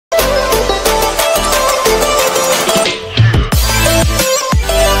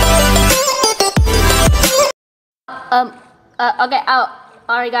Okay. Oh.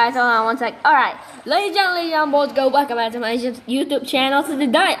 Alright, guys. Hold on one sec. Alright, ladies and gentlemen, boys, go welcome back to my YouTube channel. So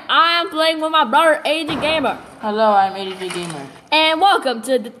today, I am playing with my brother, AJ Gamer. Hello, I'm AJ Gamer. And welcome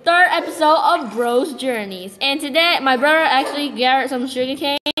to the third episode of Bros Journeys. And today, my brother actually gathered some sugar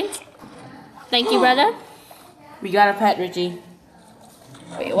canes. Thank you, brother. We got a pet, Richie.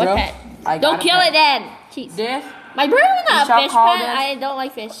 Wait, what Bro, pet? Don't kill it then. Jeez. This? My brother is not a fish pet. This? I don't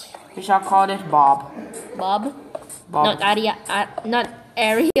like fish. We shall call this Bob. Bob? Bob. Not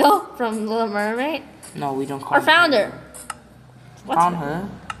Ariel from Little Mermaid? No, we don't call Or Flounder? Found her.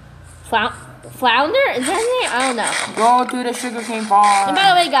 Flounder? Is that her name? I don't know. Go to the sugarcane farm. And by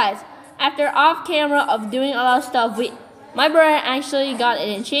the way, guys, after off camera of doing a lot of stuff, my brother actually got an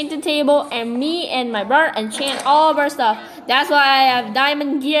enchanted table, and me and my brother enchant all of our stuff. That's why I have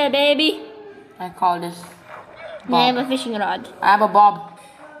diamond gear, baby. I call this Bob. I have a fishing rod. I have a Bob.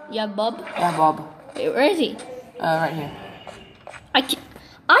 You have Bob? Yeah, Bob. Wait, where is he? Right here.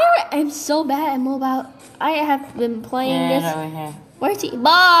 I am so bad at mobile. I have been playing this. Right here. Where is he?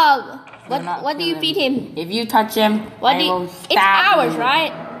 Bob! What do you feed him? If you touch him, It's ours,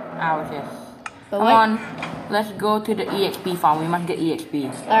 right? Ours, yes. But Come on, let's go to the EXP farm. We must get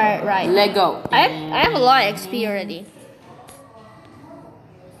EXP. Alright, right. Let go. I have a lot of XP already.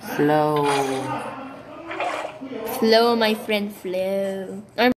 Flow, my friend, flow.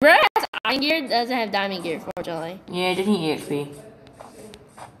 My brother has iron gear, doesn't have diamond gear, fortunately. Yeah, just need EXP.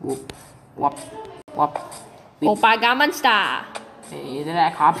 Whoop, whoop, whoop. Opa Gaman Star. Hey, isn't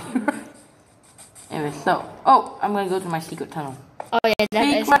that copyright? Anyway, so, I'm gonna go to my secret tunnel. Oh yeah,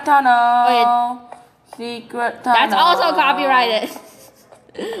 Secret tunnel. Oh, yeah. Secret tunnel. That's also copyrighted.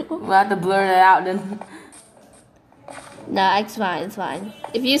 We'll have to blur that out then. No, it's fine, it's fine.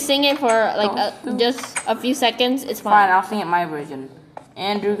 If you sing it for like just a few seconds, it's fine. Fine, I'll sing it my version.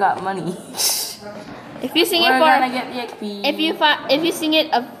 Andrew got money. If you sing We're it for, gonna get EXP. if you sing it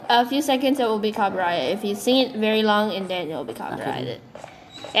a few seconds, it will be copyrighted. If you sing it very long, and then it will be copyrighted.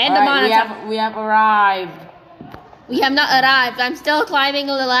 And Alright, we have arrived. We have not arrived. I'm still climbing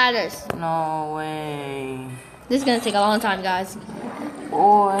the ladders. No way. This is gonna take a long time, guys.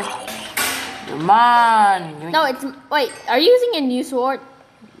 Boy, come on. No, wait. Are you using a new sword?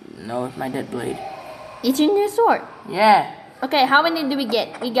 No, it's my dead blade. It's your new sword. Yeah. Okay, how many do we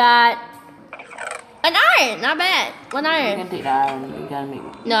get? We got an iron. Not bad. One You iron. can take the iron. You gotta make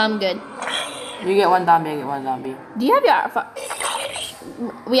it. No, I'm good. You get one zombie, I get one zombie. Do you have your?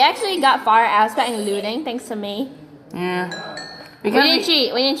 We actually got fire aspect and looting thanks to me. Yeah. We didn't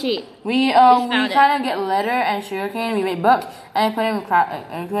cheat. We didn't cheat. We kind of get leather and sugarcane. We make books and put it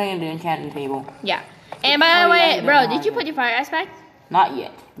in the enchanting table. Yeah. And by the way, bro, did you put your fire aspect? Not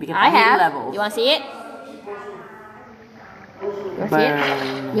yet, because I have. levels. You want to see it?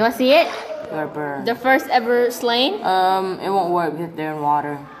 You want to see it? You're burned. The first ever slain? It won't work because they're in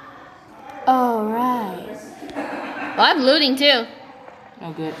water. Oh, right. Well, I'm looting too.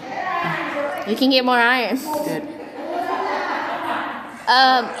 Oh, good. You can get more iron. Good.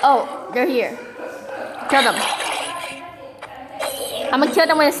 Oh, they're here. Kill them. I'm gonna kill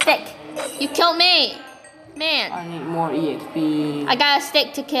them with a stick. You killed me. Man. I need more EXP. I got a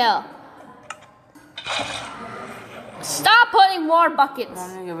stick to kill. Stop putting more buckets.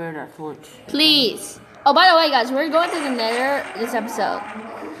 I'm gonna get rid of that torch. Please. Oh, by the way, guys, we're going to the nether this episode.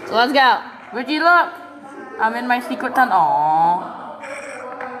 So let's go. Richie, look! I'm in my secret tunnel. Aww.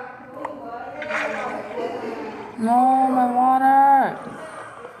 No, my water.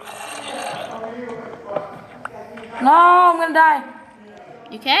 No, I'm gonna die.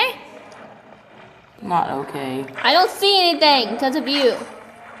 You okay? Not okay. I don't see anything because of you.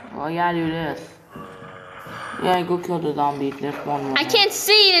 Well, you gotta do this. Yeah, go kill the zombies. There's one more. I can't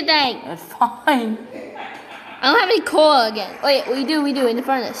see anything. It's fine. I don't have any coal again. Wait, we do in the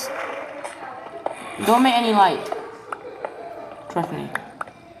furnace. Don't make any light. Trust me.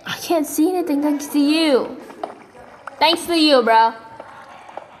 I can't see anything thanks to you. Thanks to you, bro.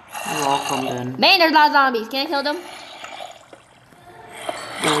 You're welcome then. Man, there's a lot of zombies. Can I kill them?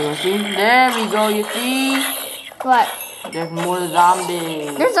 There you see? There we go, you see? What? There's more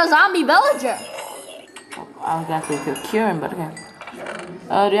zombies. There's a zombie villager. I was gonna say cure him, but okay.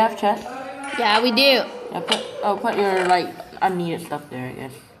 Do you have chest? Yeah, we do. Yeah, put your like unneeded stuff there, I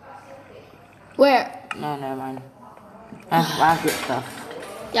guess. Where? No, never mind. I have good stuff.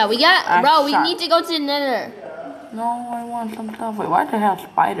 Yeah, we got. Bro, we need to go to the nether. No, I want some stuff. Wait, why do they have a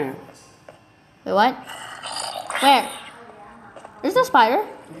spider? Wait, what? Where? There's no spider.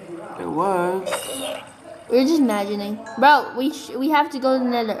 There was. We're just imagining. Bro, we have to go to the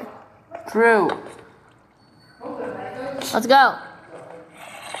nether. True. Let's go.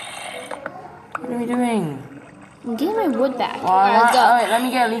 What are we doing? I'm getting my wood back. Well, Alright, let's go. Alright, let me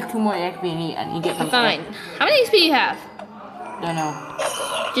get at least 2 more XP and you get some. Fine. How many XP do you have? Don't know.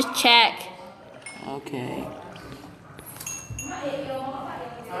 Just check. Okay.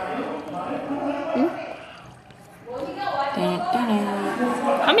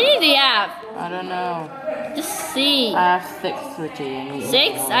 How many do you have? I don't know. Just see. I have 6, Richie.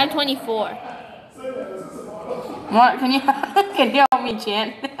 6? I have 24. What? Can you help me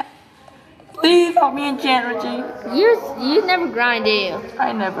enchant? Please help me enchant, Richie. You never grind, do you?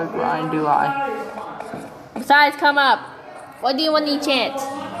 I never grind, do I? Besides, come up. What do you want to enchant?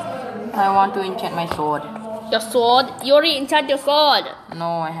 I want to enchant my sword. Your sword? You already enchanted your sword.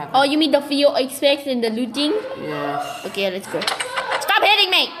 No, I haven't. Oh, you mean the field expects in the looting? Yes. Okay, let's go. Stop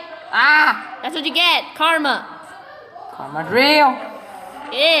hitting me! Ah! That's what you get. Karma. Karma's real.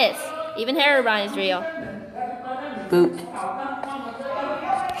 It is. Even Herobrine is real. Boot.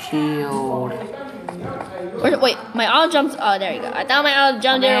 Shield. Wait, my auto jumps. Oh, there you go. I thought my auto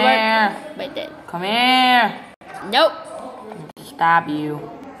jump didn't work. But it did. Come here. Nope. Stab you.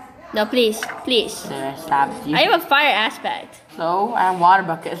 No, please. Please. There, I stabbed you. I have a fire aspect. So, I have water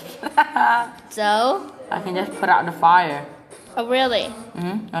buckets. So? I can just put out the fire. Oh, really?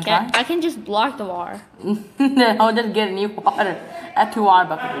 Okay. I can just block the water. Then I'll just get a new water. I have 2 water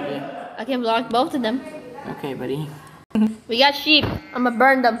buckets with you. I can block both of them. Okay, buddy. We got sheep. I'm gonna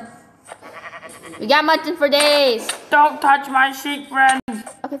burn them. We got mutton for days. Don't touch my sheep, friends.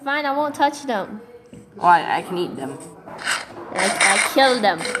 Okay, fine. I won't touch them. Why? I can eat them. I killed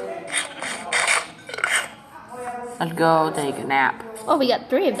them. Let's go take a nap. Oh, we got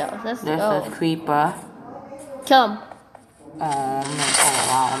 3 of those. Let's There's go. a creeper. Kill him. Oh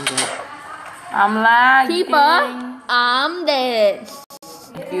wow, I'm dead. I'm lagging. Creeper, I'm dead.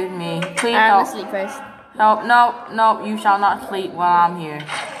 Excuse me. Please I'm help. gonna sleep first. Help. No, you shall not sleep while I'm here.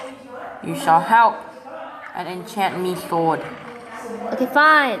 You shall help and enchant me sword. Okay,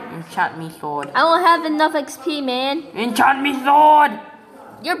 fine. Enchant me sword. I won't have enough XP, man. Enchant me sword!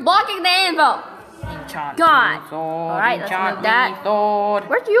 You're blocking the anvil. Enchant God. me sword. Alright, let's enchant move that. me sword.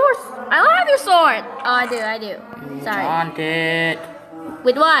 Where's yours? I don't have your sword. Oh, I do. Sorry. Enchant it.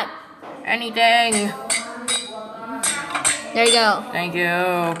 With what? Anything. There you go. Thank you.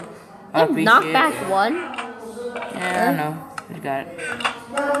 I You knocked appreciate back it. one. Yeah, I know. Just got it.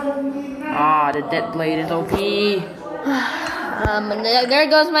 Ah, the dead blade is OP. There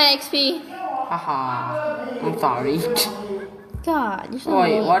goes my XP. Haha. I'm sorry. God, you're so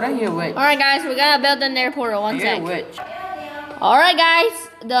Wait, mean. what are you witch? Alright, guys, we're gonna build the nether portal. One You're sec. a witch. Alright, guys,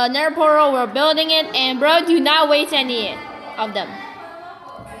 the nether portal, we're building it, and bro, do not waste any of them.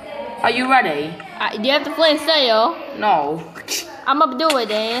 Are you ready? Do you have the flint steel? No. I'm gonna do it,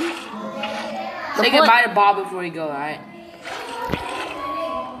 then. Say goodbye to Bob before you go, alright?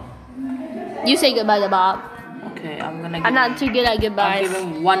 You say goodbye to Bob. Okay, I'm gonna give I'm not too good at I'll goodbyes. give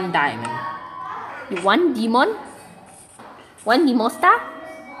him 1 diamond. One demon? One demosta?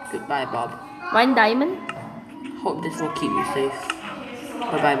 Goodbye, Bob. 1 diamond? Hope this will keep you safe.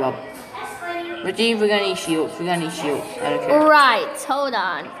 Bye-bye, Bob. Reggie, we're gonna need shields. I don't care. Alright, hold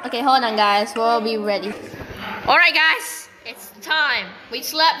on. Okay, hold on, guys. We'll be ready. Alright, guys. It's time. We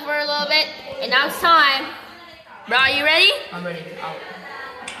slept for a little bit, and now it's time. Bro, are you ready? I'm ready.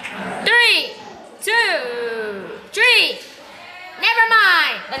 3, 2, 3. Never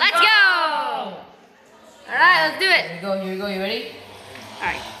mind. Let's go. Alright, let's do it. Here we go. You ready?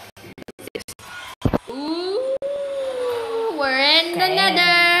 Alright. Ooh, we're in the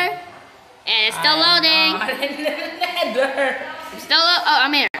nether. And it's still loading. Nether. It's still oh,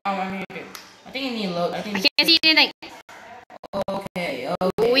 I'm here. Oh, I'm here. I think you need to load. I can't see anything. Okay.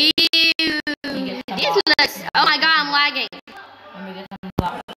 This looks, oh my god, I'm lagging. Let me get some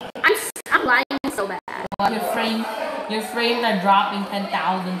blocks. I'm lagging so bad. Your frames are dropping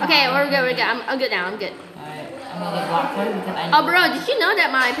 10,000. Okay, we're good. I'm good now. I'm good. Alright, I'm gonna get blocked first because I know. Oh, bro, did you know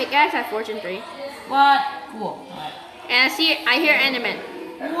that my pickaxe has fortune 3? What? Cool. Alright. And I hear Enderman.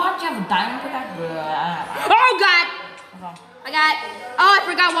 What? You have a diamond pickaxe? Oh god! I got. Oh, I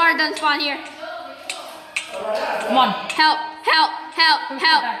forgot water doesn't spawn here. Come on. Help!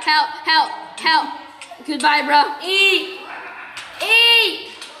 Goodbye, bro. Eat!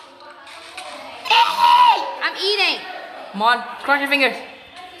 I'm eating. Come on. Cross your fingers.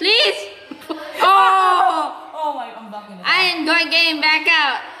 Please. Oh my! I'm blocking it. I am getting back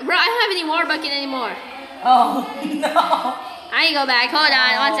out. Bro, I don't have any water bucket anymore. Oh no. I need to go back. Hold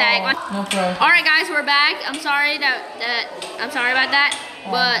on, 1 sec. No problem. Alright guys, we're back. I'm sorry I'm sorry about that.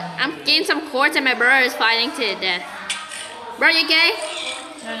 But I'm getting some quartz and my brother is fighting to the death. Bro, you okay?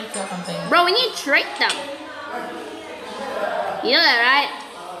 I need to kill something. Bro, we need to trade them. You know that, right?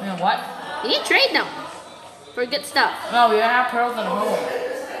 You know what? You need to trade them. for good stuff. No, we don't have pearls at home.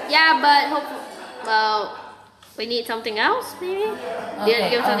 Yeah, but hopefully, well, we need something else, maybe? Okay,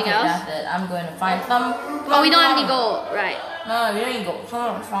 Give something else? That's it. I'm going to find some. Oh, we don't have any gold, right? No, we don't need gold.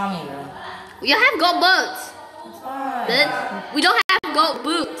 Someone farm me, bro. We don't have gold boots. Fine. We don't have gold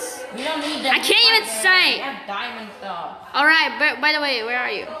boots. We don't need them. I can't even say. We have diamond stuff. Alright, by the way, where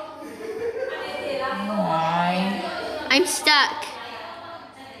are you? Why? I'm stuck.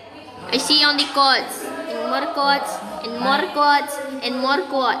 I see only quartz. And more quartz. And more quartz. And more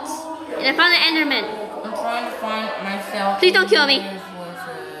quartz. And I found an Enderman. I'm trying to find myself. Please don't kill me.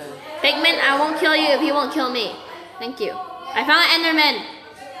 Pigman, I won't kill you if you won't kill me. Thank you. I found an Enderman.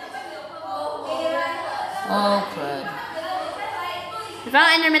 Oh, crud. I found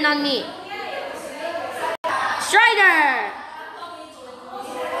an Enderman on me. Strider!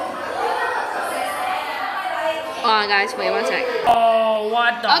 Oh, guys, wait 1 sec. Oh,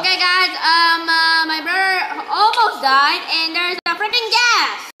 what the? Okay, guys, my brother almost died, and there's a freaking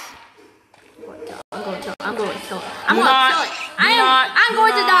gas. I'm going to kill it. I'm going to kill it. I'm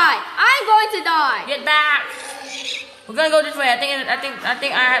going to die. I'm going to die. Get back. We're gonna go this way. I think I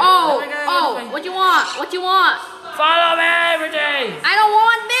have. Oh, what you want? What you want? Follow me, everything. I don't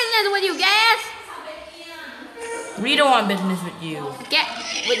want business with you, Gas. We don't want business with you. Get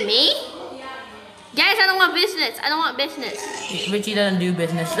with me? Guys, I don't want business. I don't want business. Richie doesn't do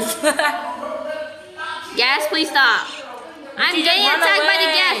businesses. Gas, please stop. I'm Richie, getting just run attacked by the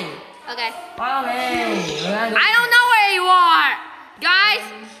away. gas. Okay. Follow me. I don't know where you are, guys.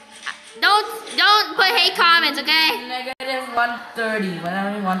 Don't put hate comments, okay? Negative 130.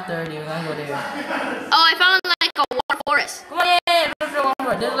 Whenever 130, we're gonna go there. Oh, I found like a war forest. Come on, yeah. There's a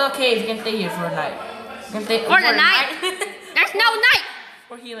little cave. You can stay here for a night. You can stay For the night? There's no night.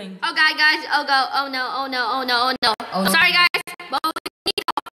 For healing. Oh God, guys. Oh go. Oh no. Oh no. Oh no. Oh no. Oh, no. Sorry, guys. But we need to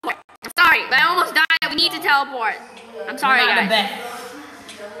teleport. I'm sorry, but I almost died. We need to teleport. I'm sorry, We're not guys. the best.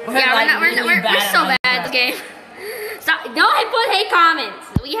 Yeah, we're so bad at this game. So, don't put hate comments.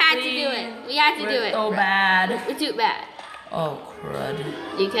 We had to do it. We had to do it. So bad. We're too bad. Oh, crud.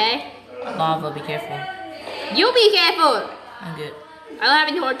 You okay? Lava, be careful. You be careful. I'm good. I don't have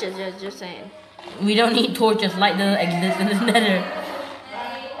any torches. Just saying. We don't need torches. Light doesn't exist in this nether.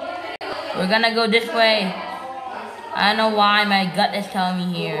 We're gonna go this way. I don't know why my gut is telling me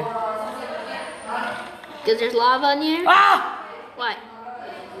here. Because there's lava in here? Ah! What?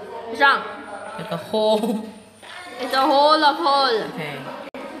 What's wrong? It's a hole. It's a hole of hole. Okay.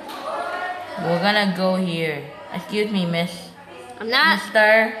 We're gonna go here. Excuse me, miss. I'm not.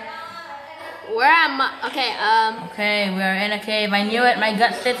 Mister. Where am I? Okay, Okay, we are in a cave. I knew it. My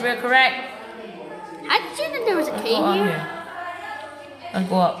gut said we're correct. how did you know there was a Let's cave go up here? here. Let's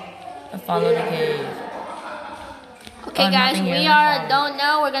go up. Let's follow the cave. Okay, Oh, guys, nothing here. we Let's don't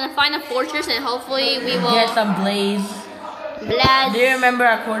know. We're gonna find a fortress and hopefully we will. Get some blaze. Blast. Do you remember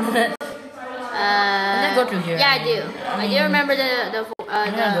our coordinates? Let's go through here. Yeah, I do. I do remember the.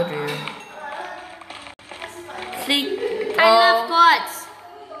 I'm gonna go through here. See? I love quartz.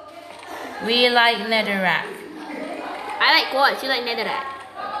 We like netherrack. I like quartz. You like netherrack.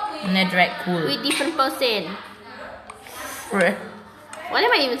 Netherrack cool. We different person. Frick. What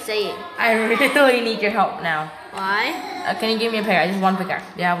am I even saying? I really need your help now. Why? Can you give me a pickaxe? Just one pickaxe.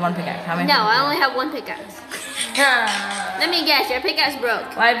 Do you have one pickaxe? How many? No, I only have one pickaxe. Let me guess. Your pickaxe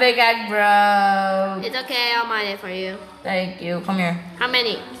broke. My pickaxe broke. It's okay. I'll mine it for you. Thank you. Come here. How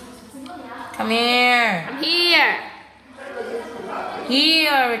many? Come here. I'm here.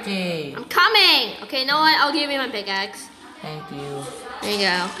 Here, Richie. I'm coming. Okay, you know what? I'll give you my pickaxe. Thank you. There you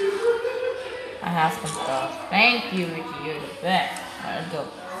go. I have some stuff. Thank you, Richie. You're the best. Alright, let's go.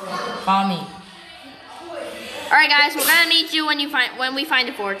 Follow me. Alright guys, we're gonna meet you when we find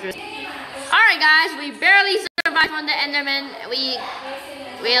the fortress. Alright guys, we barely survived from the Enderman. We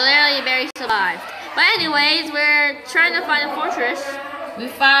literally barely survived. But anyways, we're trying to find a fortress. We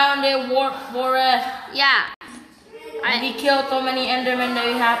found a warp forest. Yeah. We killed so many Endermen that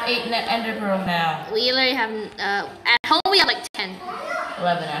we have 8 Ender Pearls now. We literally have at home we have like 10.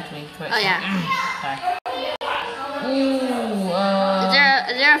 11 actually. Correct. Oh yeah. Sorry. Ooh,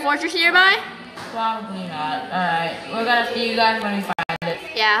 Is there a fortress nearby? probably not. Alright, we're gonna see you guys when we find it.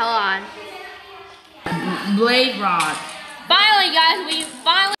 Yeah, hold on. Blade rod. Finally guys, we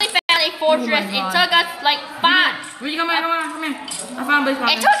finally found a fortress. It God. took us like 5. Richie, come here. I found Blaze It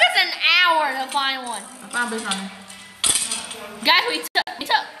Rod. took us an hour to find one. I found Blaze Rod. Guys, we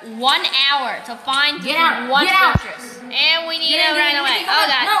took 1 hour to find Get out, one get out. fortress. And we need to Get run in, away. Richie, Oh come on.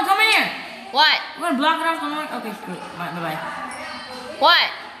 god. No, come here. What? We're gonna block it off. Come on. Okay, screw it. Bye-bye.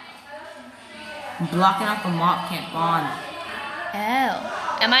 What? Blocking off the mob can't spawn. Oh.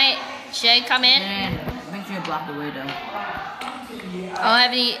 Should I come in? Yeah. Make sure you block the way though. I don't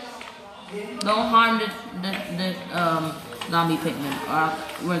have any. Don't harm the zombie pigman,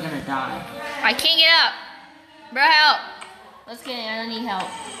 or we're gonna die. I can't get up. Bro, help. Let's get it. I don't need help.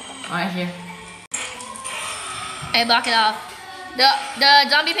 Alright, here. Hey, block it off. The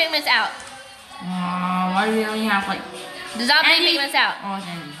zombie pigman's out. Why do we only have like... The zombie pigman's out. Oh, it's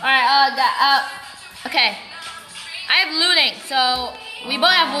Andy. Alright, okay. I have looting, so we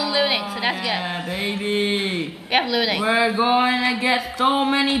both have looting, so that's good. Yeah, baby. We have looting. We're going to get so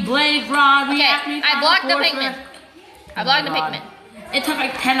many blaze rods. Okay, I blocked the pigman. I blocked the pigman. It took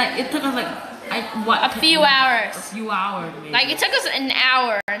like 10, like, it took us like, a few hours. A few hours, maybe. Like, it took us an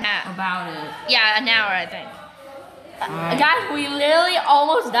hour and a half. About it. Yeah, an hour, I think. Guys, we literally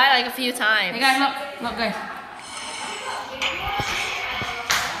almost died like a few times. Hey guys, look guys.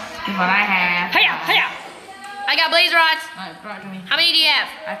 Here's what I have. Hiya! I got blaze rods. Alright, brought it to me. How many do you have?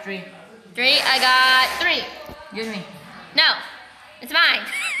 I have 3. 3? I got 3. Give me. No, it's mine.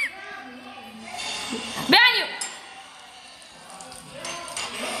 Behind you!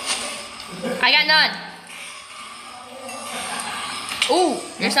 I got none. Ooh,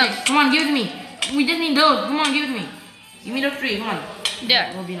 there's some. Come on, give it to me. We just need those. Come on, give it to me. Give me those 3. Come on.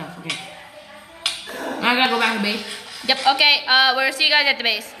 There. Will be enough. Okay. Now I gotta go back to base. Yep. Okay. We'll see you guys at the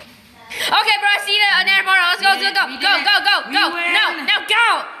base. Okay, bro. I see the nether portal. Let's go. Go. No,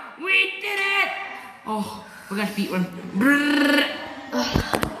 go. We did it. Oh, we're gonna speed run.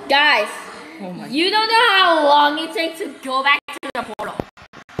 Guys, Oh my. you don't know how long it takes to go back to the portal.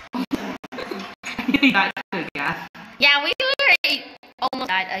 Yeah, we literally almost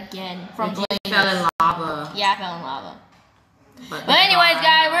died again from blaze. Fell in lava. Yeah, I fell in lava. But anyways,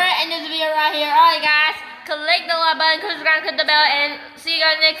 guys, we're gonna end this video right here. Alright, guys, click the like button, subscribe, click the bell, and see you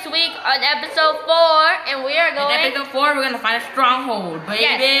guys next week on episode 4. And we are going. In episode 4, we're gonna find a stronghold, baby.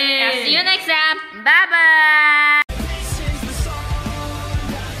 Yes. I'll see you next time. Bye bye.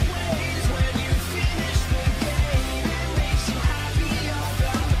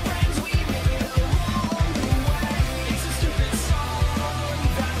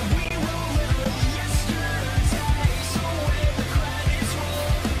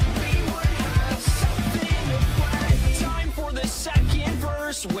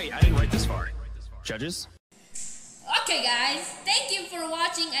 Wait, I didn't write this far. Judges? Okay, guys, thank you for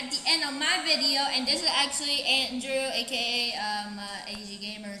watching at the end of my video. And this is actually Andrew, aka AG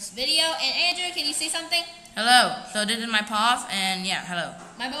Gamers video. And Andrew, can you say something? Hello. So this is my pause, and yeah, hello.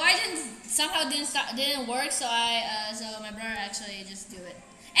 My Verizon didn't work, so so my brother actually just do it.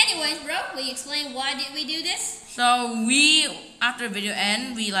 Anyways, bro, will you explain why did we do this? So we, after the video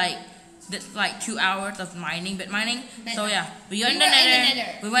end, we did like 2 hours of bit mining. So yeah, we went in the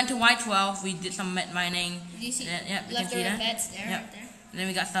nether. We went to Y12. We did some bit mining. Did you see? Yeah, you can see leftover that. beds there, Yep. right there. And then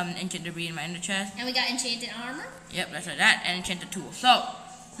we got some enchanted debris in my ender chest. And we got enchanted armor. Yep, that's right. That and enchanted tools. So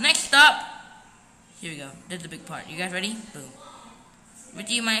next up, here we go. This is the big part. You guys ready? Boom.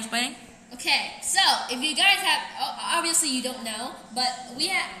 Richie, you mind explaining? Okay, so if you guys have, obviously you don't know, but me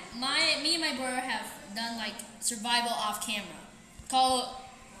and my brother have done like survival off camera called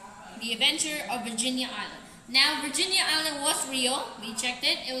The Adventure of Virginia Island. Now, Virginia Island was real. We checked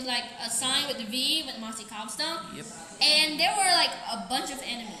it. It was like a sign with the V with mossy cobblestone. Yep. And there were like a bunch of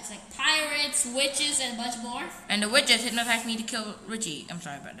enemies, like pirates, witches, and a bunch more. And the witches hypnotized me to kill Richie. I'm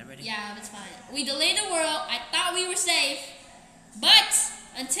sorry about that, Richie. Yeah, that's fine. We delayed the world. I thought we were safe, but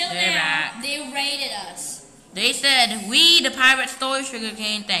until They're now, back. they raided us. They said, we, the pirates, stole your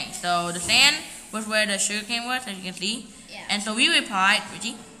sugarcane, thanks. So the sand was where the sugarcane was, as you can see. Yeah. And so we replied,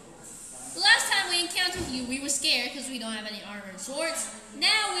 Richie? The last time we encountered you, we were scared because we don't have any armor and swords.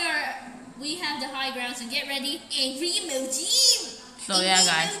 Now we have the high ground, so get ready. Angry emoji. So yeah,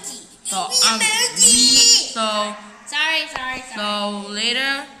 guys. So Sorry. So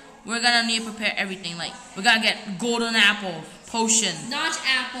later we're gonna need to prepare everything. Like we're gonna get golden apples, potions, Notch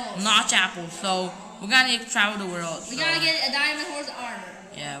apples. notch apples. So we're gonna need to travel the world. We so, gotta get a diamond horse armor.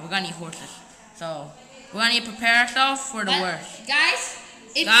 Yeah, we're gonna need horses. So we're gonna need to prepare ourselves for the But, worst. guys,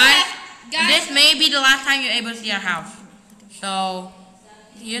 if Guys, you have, this may be the last time you're able to see our house. So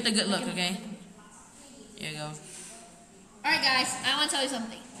here's a good look, okay? Here you go. Alright guys, I want to tell you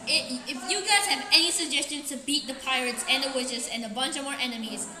something. If you guys have any suggestions to beat the pirates and the witches and a bunch of more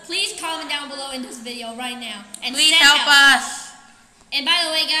enemies, please comment down below in this video right now. And Please send help us. And by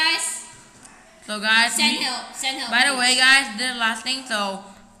the way guys, So guys, send help. by the please. way, guys, this is the last thing. So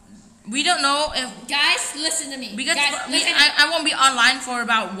we don't know if Guys, listen to me. because guys, listen to me. I won't be online for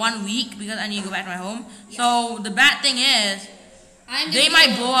about 1 week because I need to go back to my home. So the bad thing is they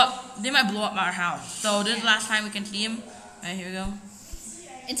might blow up. They might blow up our house. So this is the last time we can see him. Alright, here we go.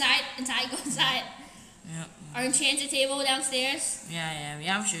 Inside, go inside. Yep. Our enchanted table downstairs. Yeah,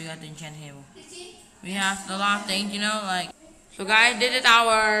 I'm sure you got the enchanted table. We have a lot of things, you know, like. So guys, this is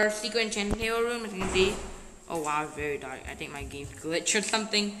our secret enchanted table room, as you can see. Oh wow, it's very dark. I think my game's glitched or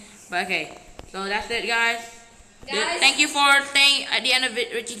something. But okay, so that's it, guys. Thank you for staying at the end of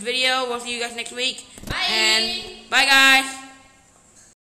Richie's video. We'll see you guys next week. Bye. And bye, guys.